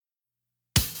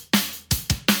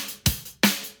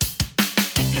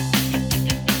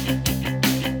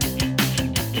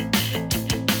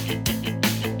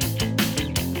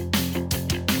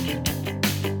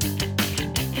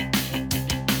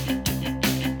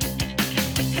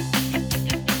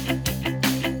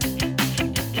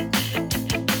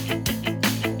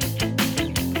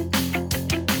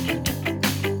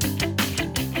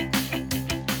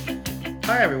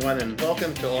Hi, everyone, and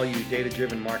welcome to all you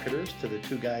data-driven marketers to the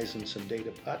Two Guys and Some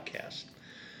Data podcast.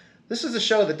 This is a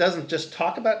show that doesn't just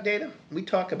talk about data. We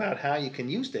talk about how you can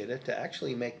use data to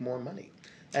actually make more money.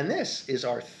 And this is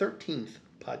our 13th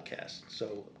podcast,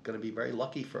 so going to be very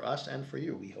lucky for us and for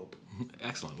you, we hope.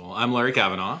 Excellent. Well, I'm Larry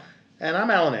Kavanaugh. And I'm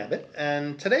Alan Abbott,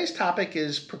 and today's topic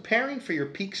is preparing for your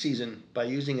peak season by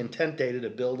using intent data to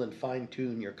build and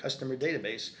fine-tune your customer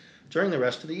database during the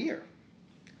rest of the year.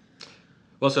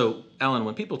 Well, so Alan,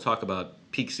 when people talk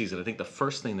about peak season, I think the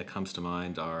first thing that comes to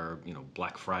mind are,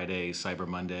 Black Friday, Cyber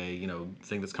Monday,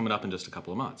 thing that's coming up in just a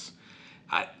couple of months.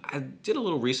 I did a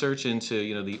little research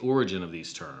into, the origin of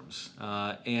these terms.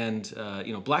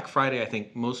 Black Friday, I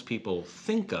think most people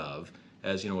think of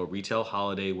as, a retail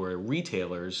holiday where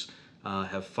retailers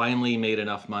have finally made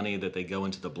enough money that they go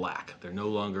into the black. They're no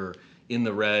longer in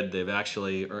the red. They've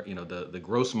actually, the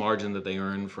gross margin that they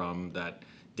earn from that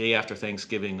day after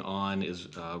Thanksgiving on is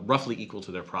roughly equal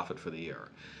to their profit for the year.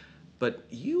 But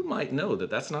you might know that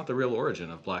that's not the real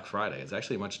origin of Black Friday. It's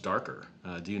actually much darker.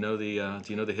 Do you know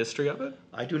the history of it?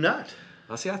 I do not.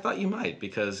 Well, see, I thought you might,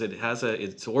 because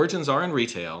its origins are in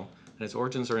retail and its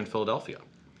origins are in Philadelphia.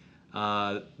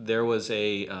 There was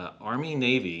a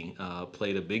Army-Navy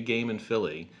played a big game in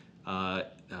Philly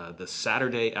the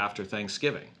Saturday after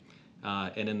Thanksgiving.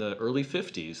 And in the early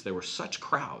 50s, there were such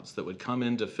crowds that would come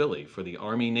into Philly for the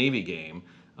Army-Navy game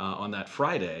on that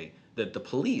Friday that the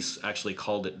police actually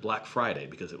called it Black Friday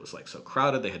because it was so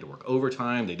crowded. They had to work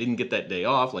overtime. They didn't get that day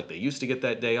off like they used to get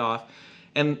that day off.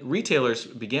 And retailers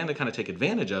began to kind of take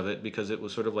advantage of it because it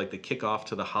was sort of like the kickoff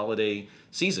to the holiday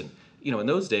season. In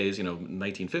those days,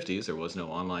 1950s, there was no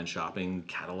online shopping.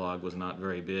 Catalog was not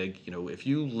very big. If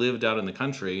you lived out in the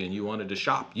country and you wanted to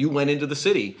shop, you went into the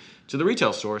city to the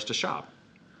retail stores to shop.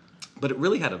 But it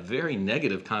really had a very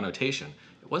negative connotation.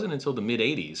 It wasn't until the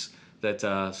mid-'80s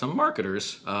that some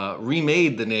marketers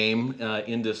remade the name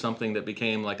into something that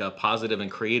became like a positive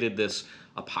and created this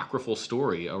apocryphal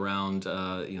story around,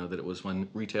 that it was when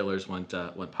retailers went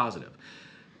positive.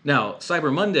 Now,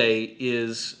 Cyber Monday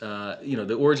is,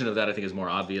 the origin of that I think is more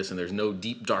obvious, and there's no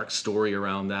deep, dark story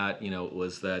around that. It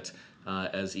was that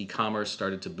as e-commerce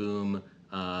started to boom,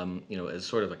 as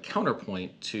sort of a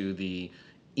counterpoint to the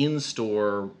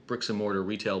in-store bricks and mortar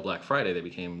retail Black Friday, they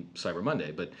became Cyber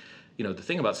Monday. But, the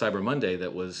thing about Cyber Monday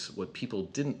that was what people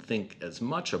didn't think as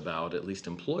much about, at least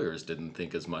employers didn't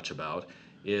think as much about,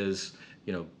 is,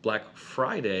 Black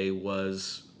Friday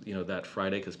was that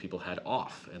Friday because people had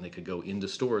off and they could go into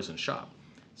stores and shop.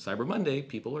 Cyber Monday,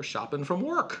 people are shopping from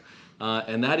work.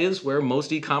 And that is where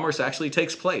most e-commerce actually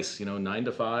takes place, 9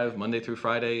 to 5, Monday through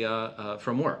Friday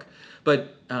from work.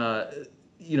 But,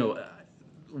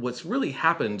 what's really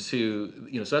happened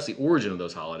to, so that's the origin of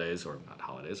those holidays, or not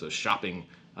holidays, those shopping,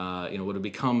 what have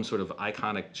become sort of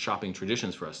iconic shopping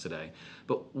traditions for us today.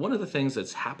 But one of the things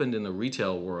that's happened in the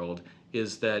retail world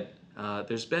is that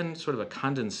there's been sort of a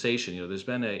condensation. There's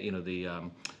been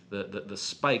the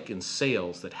spike in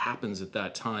sales that happens at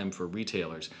that time for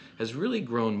retailers has really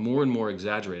grown more and more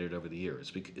exaggerated over the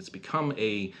years. It's become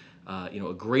a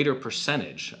greater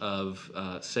percentage of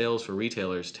sales for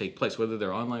retailers take place, whether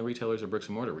they're online retailers or bricks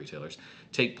and mortar retailers,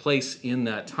 take place in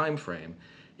that time frame.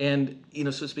 And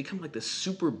so it's become like this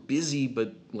super busy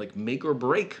but like make or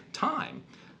break time.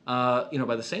 By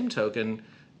the same token,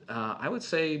 I would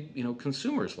say,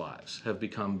 consumers' lives have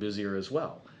become busier as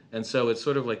well. And so it's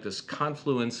sort of like this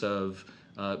confluence of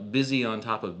busy on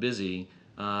top of busy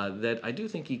that I do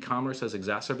think e-commerce has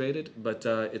exacerbated, but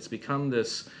it's become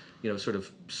this, sort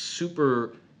of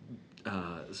super,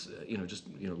 a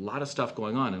lot of stuff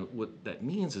going on. And what that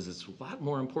means is it's a lot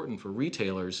more important for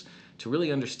retailers to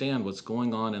really understand what's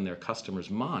going on in their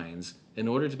customers' minds in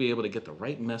order to be able to get the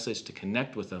right message to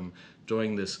connect with them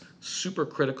during this super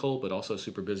critical but also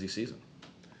super busy season.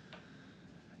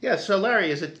 Yeah, so Larry,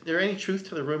 is there any truth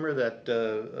to the rumor that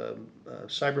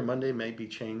Cyber Monday may be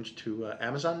changed to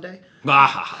Amazon Day?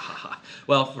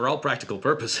 Well, for all practical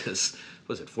purposes,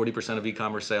 was it 40% of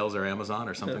e-commerce sales are Amazon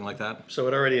or something like that? So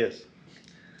it already is.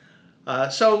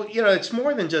 It's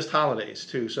more than just holidays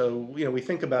too. So we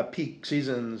think about peak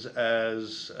seasons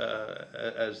as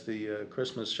the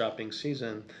Christmas shopping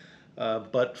season,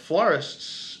 but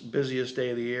florists' busiest day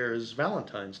of the year is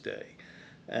Valentine's Day,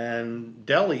 and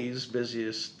deli's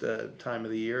busiest time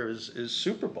of the year is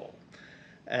Super Bowl.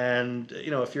 And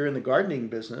if you're in the gardening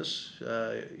business,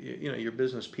 your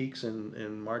business peaks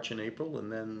in March and April,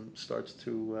 and then starts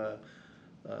to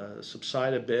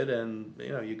subside a bit, and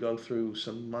you go through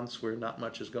some months where not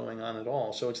much is going on at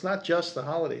all. So it's not just the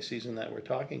holiday season that we're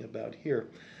talking about here.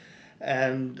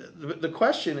 And the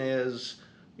question is,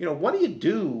 what do you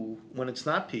do when it's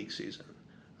not peak season?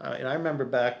 And I remember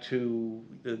back to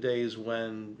the days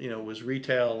when it was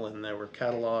retail and there were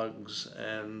catalogs,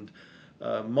 and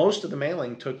most of the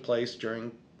mailing took place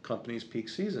during companies' peak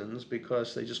seasons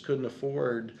because they just couldn't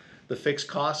afford the fixed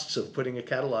costs of putting a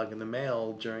catalog in the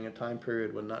mail during a time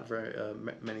period when not very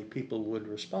many people would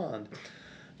respond.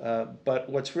 But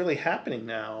what's really happening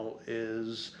now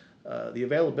is the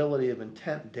availability of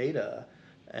intent data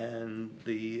and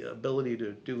the ability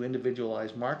to do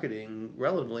individualized marketing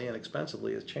relatively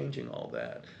inexpensively is changing all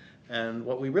that. And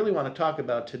what we really want to talk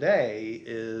about today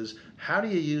is how do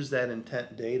you use that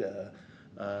intent data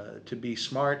to be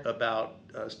smart about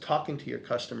talking to your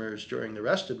customers during the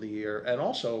rest of the year, and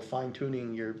also fine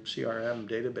tuning your CRM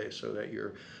database so that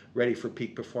you're ready for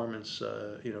peak performance,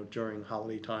 during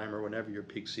holiday time or whenever your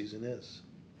peak season is.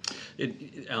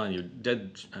 Alan, you're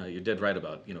dead right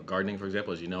about gardening, for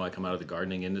example. As you know, I come out of the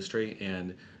gardening industry,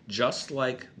 and just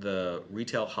like the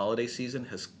retail holiday season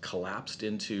has collapsed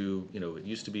into it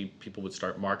used to be people would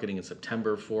start marketing in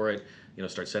September for it,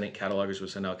 start sending catalogers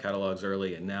would send out catalogs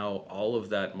early, and now all of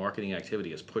that marketing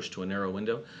activity is pushed to a narrow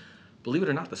window. Believe it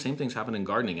or not, the same things happen in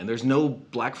gardening, and there's no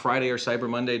Black Friday or Cyber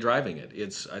Monday driving it.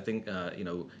 It's I think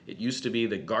it used to be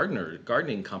that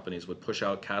gardening companies would push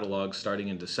out catalogs starting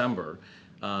in December,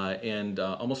 and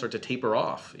almost start to taper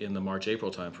off in the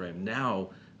March-April timeframe. Now,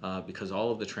 because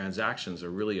all of the transactions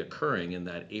are really occurring in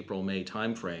that April-May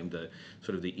timeframe, the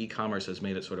sort of the e-commerce has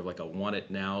made it sort of like a want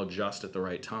it now, just at the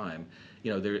right time.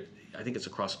 I think it's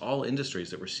across all industries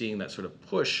that we're seeing that sort of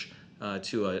push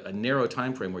to a narrow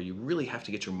time frame where you really have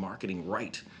to get your marketing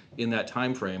right in that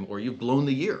time frame, or you've blown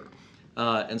the year.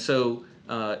 I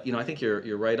think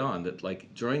you're right on that.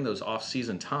 Like during those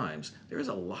off-season times, there is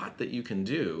a lot that you can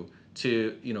do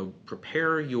to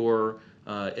prepare your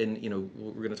we're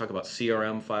going to talk about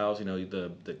CRM files.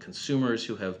 The consumers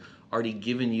who have already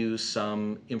given you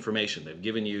some information. They've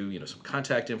given you some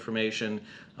contact information.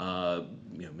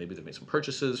 Maybe they've made some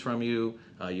purchases from you.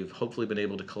 You've hopefully been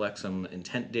able to collect some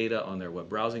intent data on their web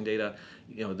browsing data.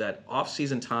 That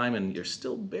off-season time, and you're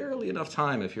still barely enough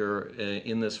time if you're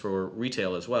in this for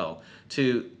retail as well,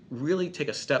 to really take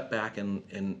a step back and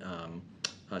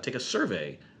take a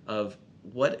survey of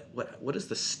what is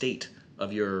the state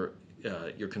of your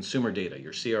consumer data,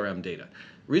 your CRM data.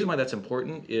 The reason why that's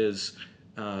important is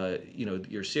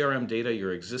your CRM data,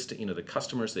 your existing, the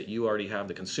customers that you already have,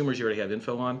 the consumers you already have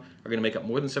info on, are going to make up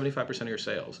more than 75% of your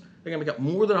sales. They're going to make up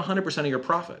more than 100% of your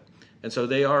profit. And so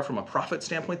they are, from a profit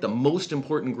standpoint, the most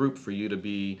important group for you to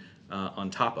be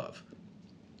on top of.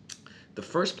 The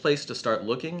first place to start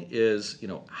looking is,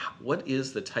 what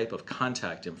is the type of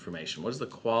contact information? What is the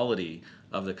quality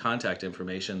of the contact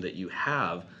information that you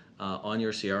have on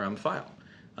your CRM file?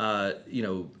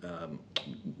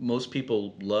 Most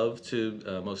people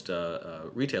most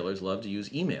retailers love to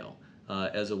use email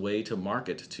as a way to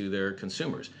market to their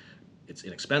consumers. It's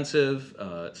inexpensive.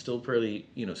 It's still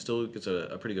still gets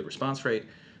a pretty good response rate.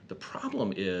 The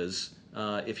problem is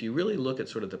if you really look at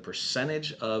sort of the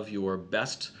percentage of your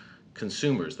best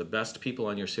consumers, the best people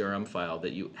on your CRM file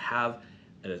that you have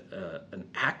an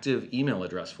active email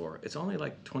address for, it's only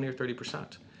like 20 or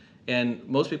 30%. And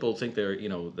most people think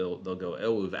they'll go,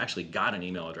 oh, we've actually got an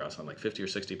email address on like 50 or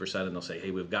 60%, and they'll say,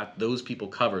 hey, we've got those people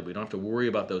covered. We don't have to worry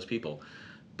about those people.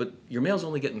 But your mail's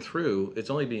only getting through. It's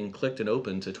only being clicked and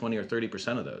opened to 20 or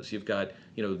 30% of those. You've got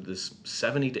this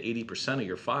 70 to 80% of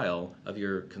your file of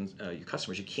your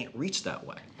customers you can't reach that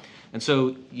way. And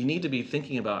so you need to be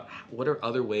thinking about what are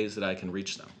other ways that I can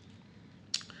reach them.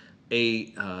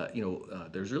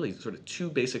 There's really sort of two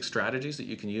basic strategies that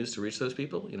you can use to reach those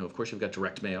people. Of course, you've got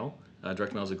direct mail.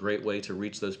 Direct mail is a great way to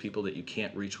reach those people that you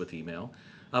can't reach with email.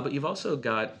 But you've also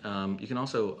got, you can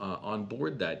also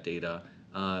onboard that data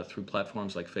through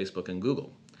platforms like Facebook and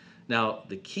Google. Now,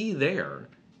 the key there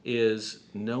is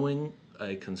knowing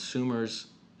a consumer's,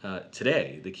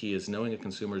 today, the key is knowing a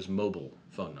consumer's mobile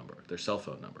phone number, their cell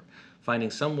phone number.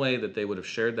 Finding some way that they would have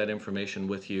shared that information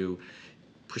with you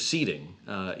preceding,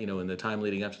 in the time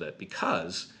leading up to that.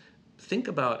 Because think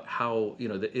about how,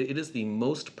 it is the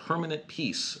most permanent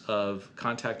piece of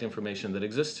contact information that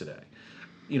exists today.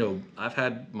 I've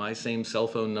had my same cell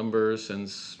phone number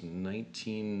since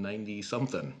 1990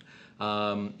 something.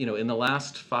 In the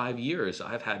last 5 years,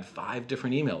 I've had 5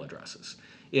 different email addresses.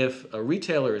 If a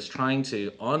retailer is trying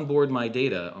to onboard my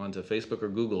data onto Facebook or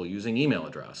Google using email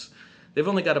address, they've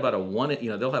only got about a one,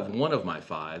 they'll have one of my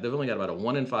 5. They've only got about a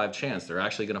 1 in 5 chance they're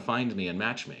actually going to find me and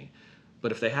match me.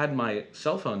 But if they had my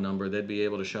cell phone number, they'd be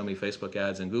able to show me Facebook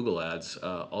ads and Google ads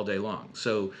all day long.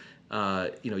 So,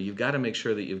 you've got to make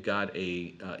sure that you've got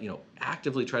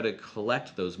actively try to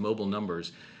collect those mobile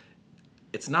numbers.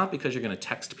 It's not because you're going to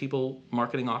text people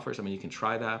marketing offers. I mean, you can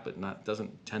try that, but not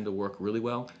doesn't tend to work really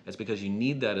well. It's because you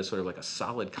need that as sort of like a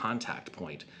solid contact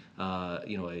point, a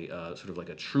sort of like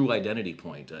a true identity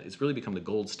point. It's really become the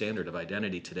gold standard of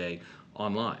identity today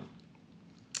online.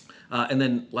 And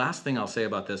then last thing I'll say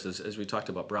about this is, as we talked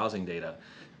about browsing data,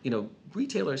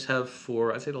 retailers have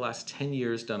for, I'd say, the last 10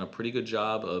 years done a pretty good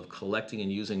job of collecting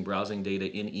and using browsing data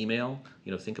in email.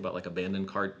 Think about like abandoned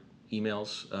cart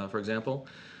emails, for example.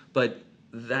 But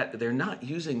that they're not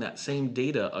using that same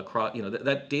data across,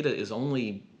 that data is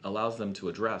only allows them to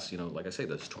address, like I say,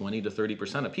 that's 20 to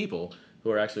 30% of people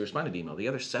who are actually responding to email. The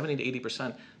other 70 to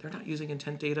 80%, they're not using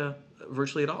intent data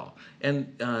virtually at all.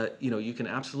 And you can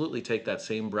absolutely take that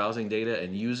same browsing data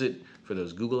and use it for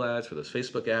those Google ads, for those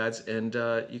Facebook ads, and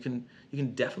you can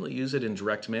definitely use it in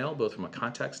direct mail, both from a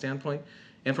contact standpoint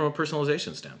and from a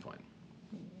personalization standpoint.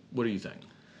 What do you think?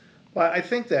 Well, I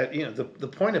think that the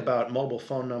point about mobile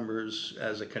phone numbers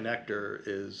as a connector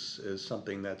is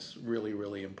something that's really,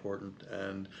 really important.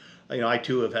 And I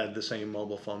too have had the same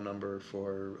mobile phone number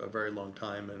for a very long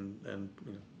time, and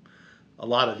a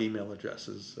lot of email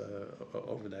addresses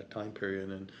over that time period.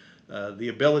 And the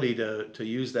ability to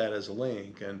use that as a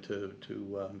link and to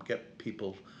get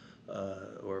people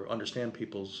or understand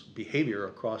people's behavior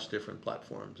across different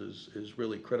platforms is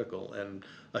really critical and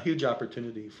a huge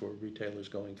opportunity for retailers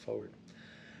going forward.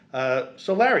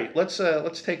 So Larry, let's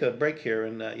take a break here,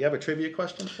 and you have a trivia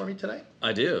question for me today?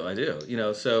 I do. I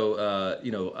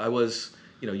was,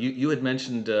 you had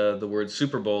mentioned the word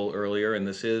Super Bowl earlier, and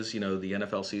this is, the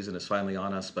NFL season is finally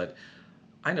on us, but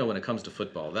I know when it comes to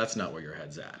football, that's not where your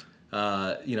head's at.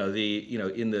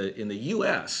 In the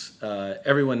U.S.,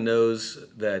 everyone knows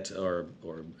that, or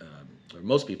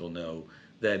most people know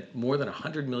that more than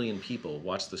 100 million people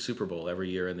watch the Super Bowl every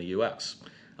year in the U.S.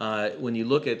 When you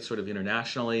look at sort of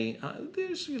internationally,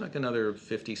 there's like another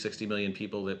 50, 60 million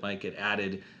people that might get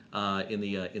added in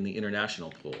the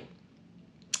international pool,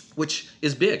 which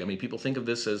is big. I mean, people think of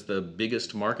this as the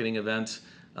biggest marketing event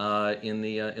in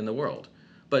the world,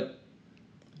 but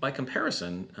by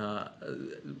comparison,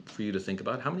 for you to think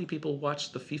about, how many people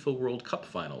watched the FIFA World Cup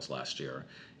finals last year,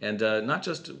 and not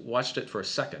just watched it for a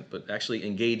second, but actually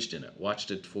engaged in it, watched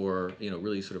it for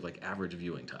really sort of like average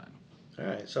viewing time. All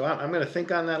right, so I'm going to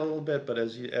think on that a little bit, but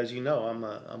as you know,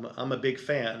 I'm a big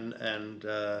fan, and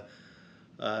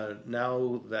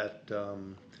now that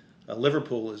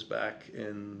Liverpool is back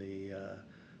in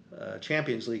the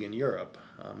Champions League in Europe,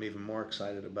 I'm even more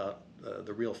excited about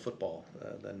the real football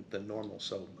than normal.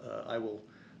 So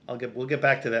we'll get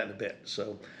back to that in a bit.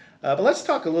 So, but let's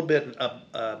talk a little bit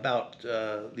about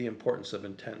the importance of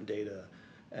intent data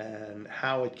and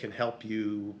how it can help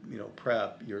you,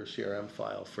 prep your CRM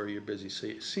file for your busy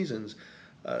seasons.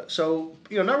 So,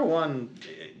 number one,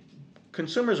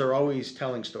 consumers are always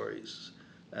telling stories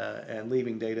and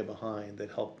leaving data behind that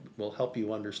will help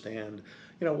you understand,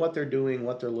 what they're doing,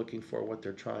 what they're looking for, what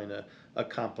they're trying to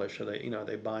accomplish. Are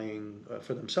they buying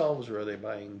for themselves, or are they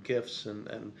buying gifts,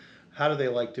 and how do they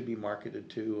like to be marketed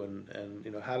to,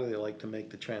 and how do they like to make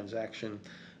the transaction,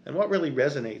 and what really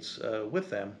resonates with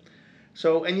them.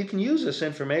 So, and you can use this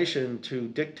information to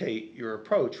dictate your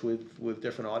approach with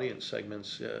different audience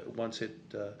segments once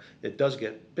it does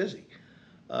get busy.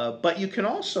 But you can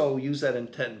also use that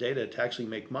intent data to actually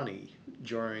make money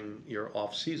during your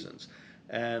off seasons.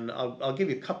 And I'll give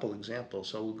you a couple examples.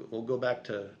 So we'll go back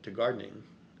to gardening.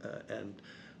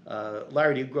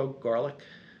 Larry, do you grow garlic?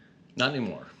 Not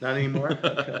anymore. Not anymore?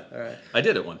 Okay, all right. I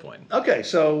did at one point. Okay,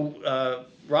 so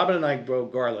Robin and I grow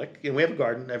garlic. We have a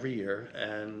garden every year,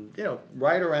 and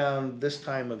right around this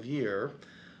time of year,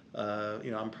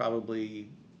 I'm probably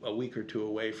a week or two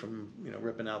away from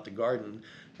ripping out the garden.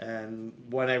 And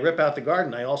when I rip out the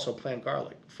garden, I also plant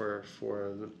garlic for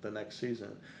the next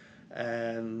season.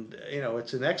 And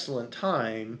it's an excellent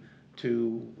time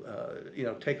to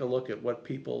take a look at what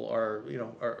people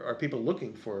are people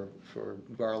looking for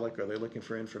garlic? Are they looking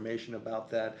for information about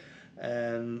that?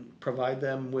 And provide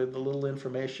them with a little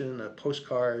information, a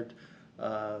postcard,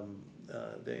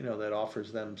 that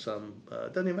offers them some.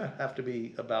 Doesn't even have to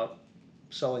be about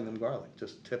selling them garlic,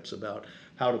 just tips about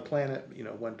how to plant it,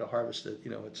 when to harvest it,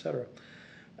 etc.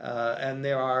 And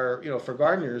there are, for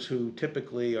gardeners who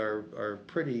typically are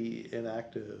pretty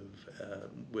inactive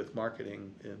with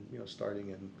marketing,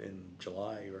 starting in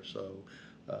July or so.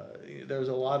 There's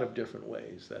a lot of different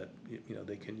ways that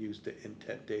they can use the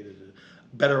intent data to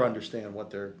better understand what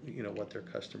their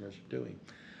customers are doing.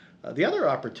 The other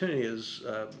opportunity is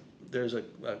there's a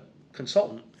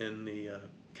consultant in the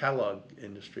catalog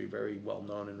industry, very well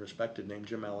known and respected, named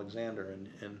Jim Alexander,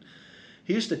 and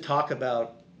he used to talk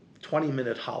about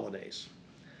 20-minute holidays.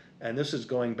 And this is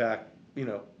going back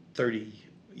 30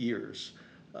 years.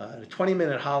 A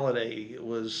 20-minute holiday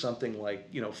was something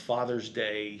like, Father's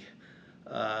Day,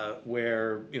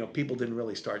 where, people didn't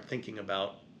really start thinking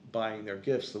about buying their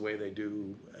gifts the way they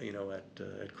do,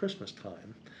 at Christmas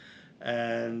time.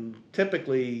 And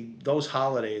typically, those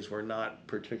holidays were not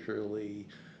particularly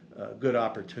good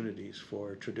opportunities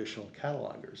for traditional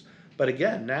catalogers. But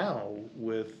again, now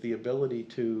with the ability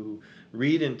to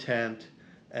read intent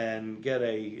and get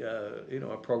a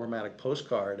programmatic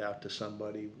postcard out to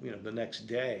somebody the next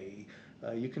day,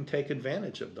 you can take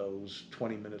advantage of those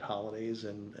 20-minute holidays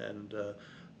and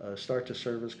start to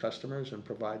service customers and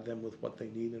provide them with what they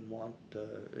need and want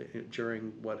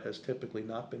during what has typically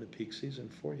not been a peak season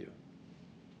for you.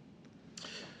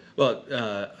 Well,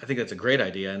 I think that's a great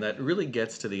idea, and that really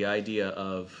gets to the idea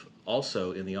of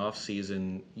also in the off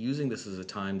season using this as a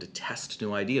time to test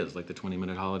new ideas, like the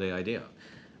 20-minute holiday idea.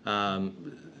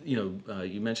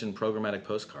 You mentioned programmatic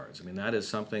postcards. I mean, that is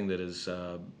something that is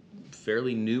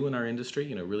fairly new in our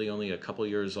industry. Really only a couple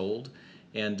years old,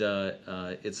 and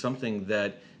it's something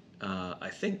that I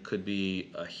think could be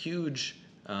a huge,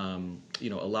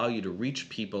 allow you to reach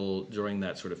people during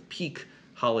that sort of peak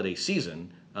holiday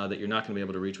season. That you're not going to be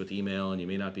able to reach with email, and you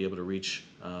may not be able to reach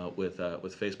with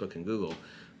Facebook and Google.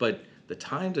 But the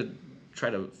time to try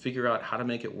to figure out how to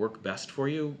make it work best for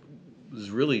you was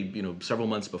really several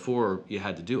months before you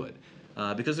had to do it,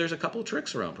 because there's a couple of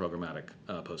tricks around programmatic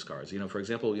postcards. For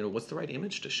example, what's the right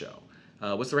image to show?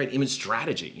 What's the right image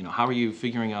strategy? How are you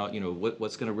figuring out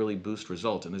what's going to really boost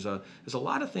result? And there's a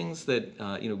lot of things that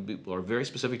are very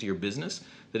specific to your business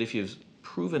that if you've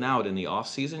proven out in the off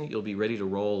season, you'll be ready to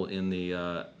roll in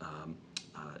the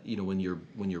when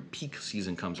your peak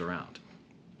season comes around.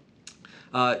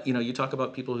 You talk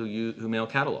about people who mail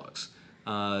catalogs.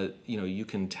 You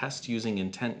can test using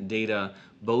intent data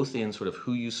both in sort of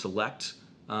who you select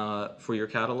for your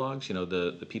catalogs.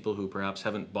 The people who perhaps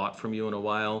haven't bought from you in a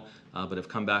while but have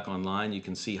come back online. You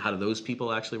can see how do those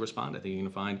people actually respond. I think you're going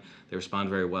to find they respond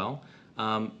very well.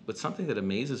 But something that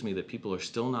amazes me that people are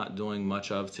still not doing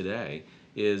much of today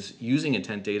is using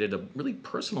intent data to really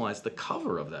personalize the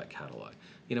cover of that catalog.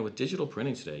 With digital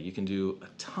printing today, you can do a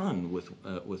ton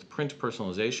with print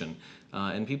personalization,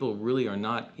 and people really are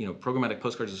not. Programmatic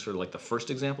postcards is sort of like the first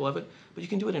example of it, but you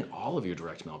can do it in all of your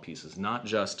direct mail pieces, not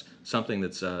just something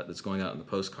that's going out in the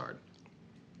postcard.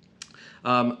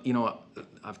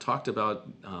 I've talked about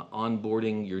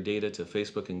onboarding your data to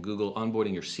Facebook and Google,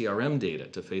 onboarding your CRM data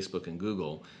to Facebook and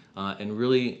Google, and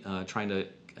really trying to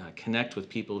connect with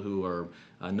people who are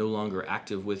no longer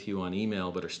active with you on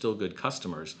email but are still good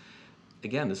customers.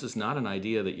 Again, this is not an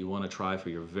idea that you want to try for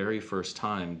your very first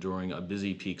time during a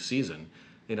busy peak season.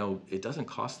 It doesn't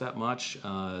cost that much.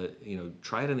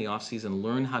 Try it in the off season,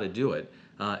 learn how to do it,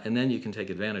 and then you can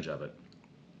take advantage of it.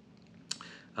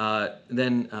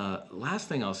 Last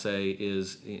thing I'll say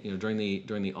is, during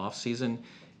the off season,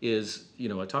 is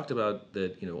I talked about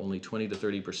that only 20 to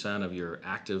 30% of your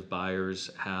active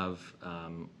buyers have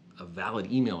a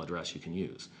valid email address you can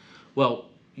use. Well,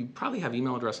 you probably have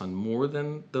email address on more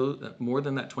than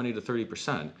that 20 to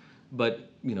 30%,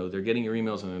 but they're getting your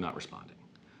emails and they're not responding.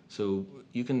 So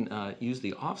you can use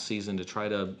the off season to try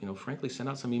to frankly send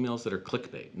out some emails that are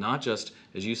clickbait, not just,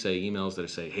 as you say, emails that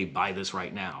say, hey, buy this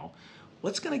right now.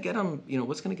 What's going to get them,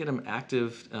 what's going to get them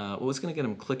active, what's going to get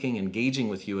them clicking, engaging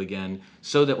with you again,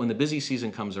 so that when the busy season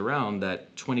comes around,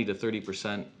 that 20 to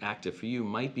 30% active for you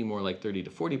might be more like 30 to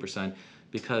 40%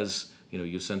 because,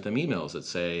 you sent them emails that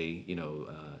say,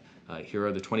 here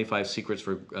are the 25 secrets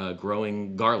for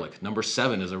growing garlic. Number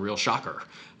 7 is a real shocker.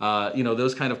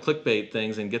 Those kind of clickbait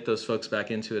things, and get those folks back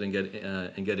into it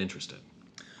and get interested.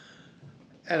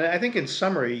 And I think in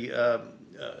summary,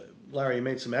 Larry, you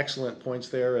made some excellent points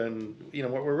there, and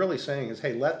what we're really saying is,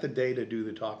 hey, let the data do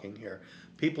the talking here.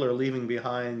 People are leaving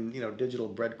behind digital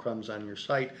breadcrumbs on your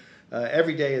site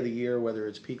every day of the year, whether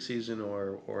it's peak season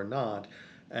or not,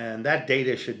 and that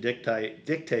data should dictate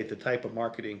the type of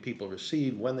marketing people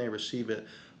receive, when they receive it,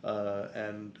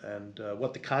 and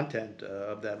what the content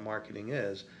of that marketing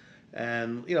is.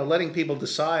 And letting people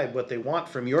decide what they want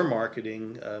from your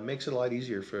marketing makes it a lot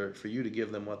easier for you to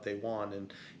give them what they want,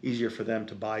 and easier for them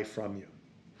to buy from you.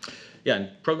 Yeah, and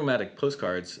programmatic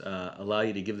postcards allow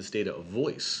you to give this data a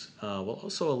voice, while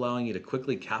also allowing you to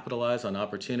quickly capitalize on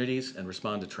opportunities and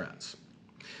respond to trends.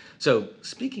 So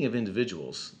speaking of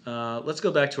individuals, let's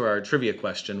go back to our trivia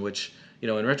question, which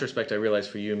in retrospect I realize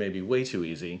for you may be way too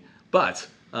easy, but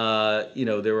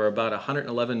there were about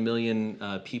 111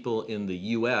 million people in the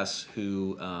U.S.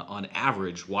 who, on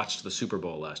average, watched the Super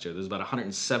Bowl last year. There's about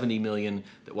 170 million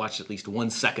that watched at least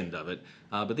 1 second of it,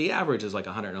 but the average is like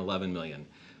 111 million.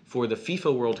 for the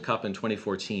FIFA World Cup in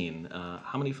 2014,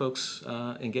 how many folks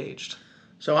engaged?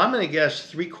 So I'm going to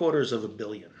guess 750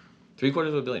 million.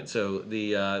 750 million. So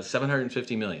the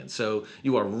 750 million. So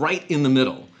you are right in the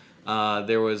middle.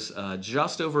 There was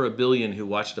just over 1 billion who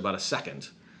watched about a second.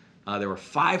 There were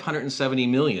 570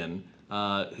 million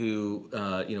who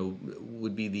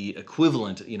would be the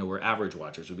equivalent. Were average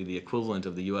watchers would be the equivalent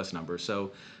of the U.S. number.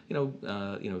 So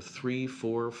 3,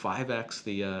 4, 5x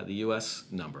the U.S.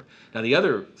 number. Now the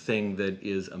other thing that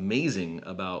is amazing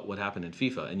about what happened in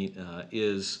FIFA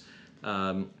is.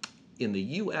 In the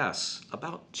U.S.,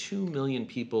 about 2 million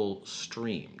people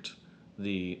streamed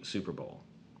the Super Bowl.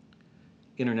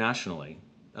 Internationally,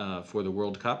 for the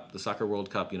World Cup, the Soccer World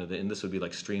Cup, and this would be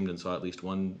like streamed and saw at least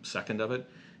 1 second of it,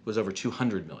 was over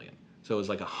 200 million. So it was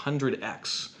like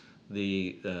 100x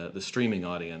the streaming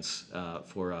audience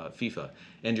for FIFA.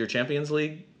 And your Champions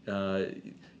League, you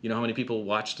know how many people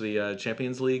watched the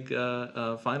Champions League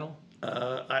final?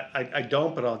 I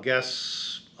don't, but I'll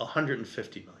guess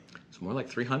 150 million. More like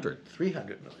 300.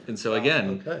 300 million. And so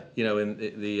again, okay. In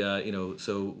the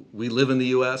so we live in the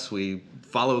U.S., we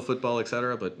follow football, et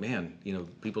cetera. But man,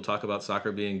 people talk about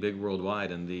soccer being big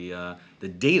worldwide, and the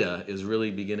data is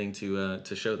really beginning to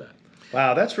show that.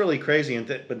 Wow, that's really crazy.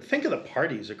 But think of the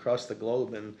parties across the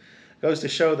globe, and it goes to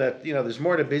show that there's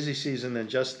more to busy season than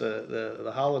just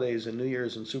the holidays and New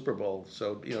Year's and Super Bowl.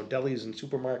 So delis and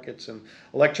supermarkets and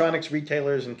electronics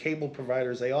retailers and cable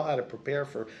providers, they all had to prepare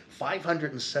for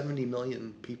 570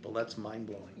 million people. That's mind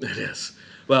blowing. It is.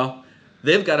 Well,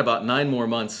 they've got about 9 more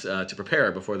months to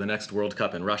prepare before the next World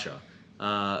Cup in Russia.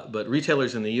 But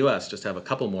retailers in the U.S. just have a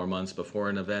couple more months before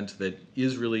an event that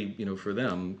is really, for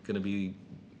them, going to be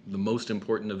the most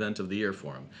important event of the year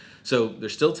for them. So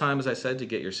there's still time, as I said, to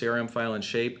get your CRM file in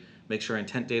shape, make sure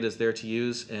intent data is there to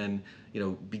use, and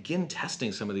begin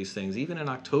testing some of these things. Even in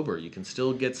October, you can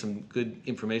still get some good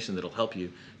information that'll help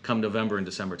you come November and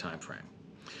December timeframe.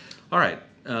 All right.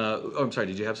 I'm sorry,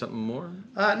 did you have something more?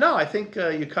 No, I think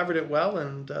you covered it well,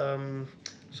 and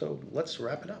so let's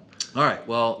wrap it up. All right.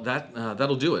 Well,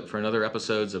 that'll do it for another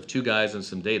episodes of Two Guys and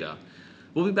Some Data.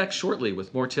 We'll be back shortly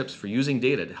with more tips for using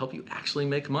data to help you actually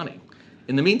make money.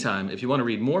 In the meantime, if you want to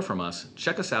read more from us,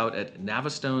 check us out at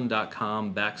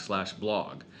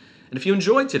navistone.com/blog. And if you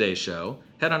enjoyed today's show,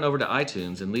 head on over to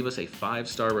iTunes and leave us a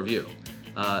 5-star review.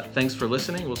 Thanks for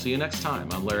listening. We'll see you next time.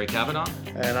 I'm Larry Kavanaugh.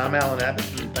 And I'm Alan Abbott,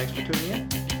 and thanks for tuning in.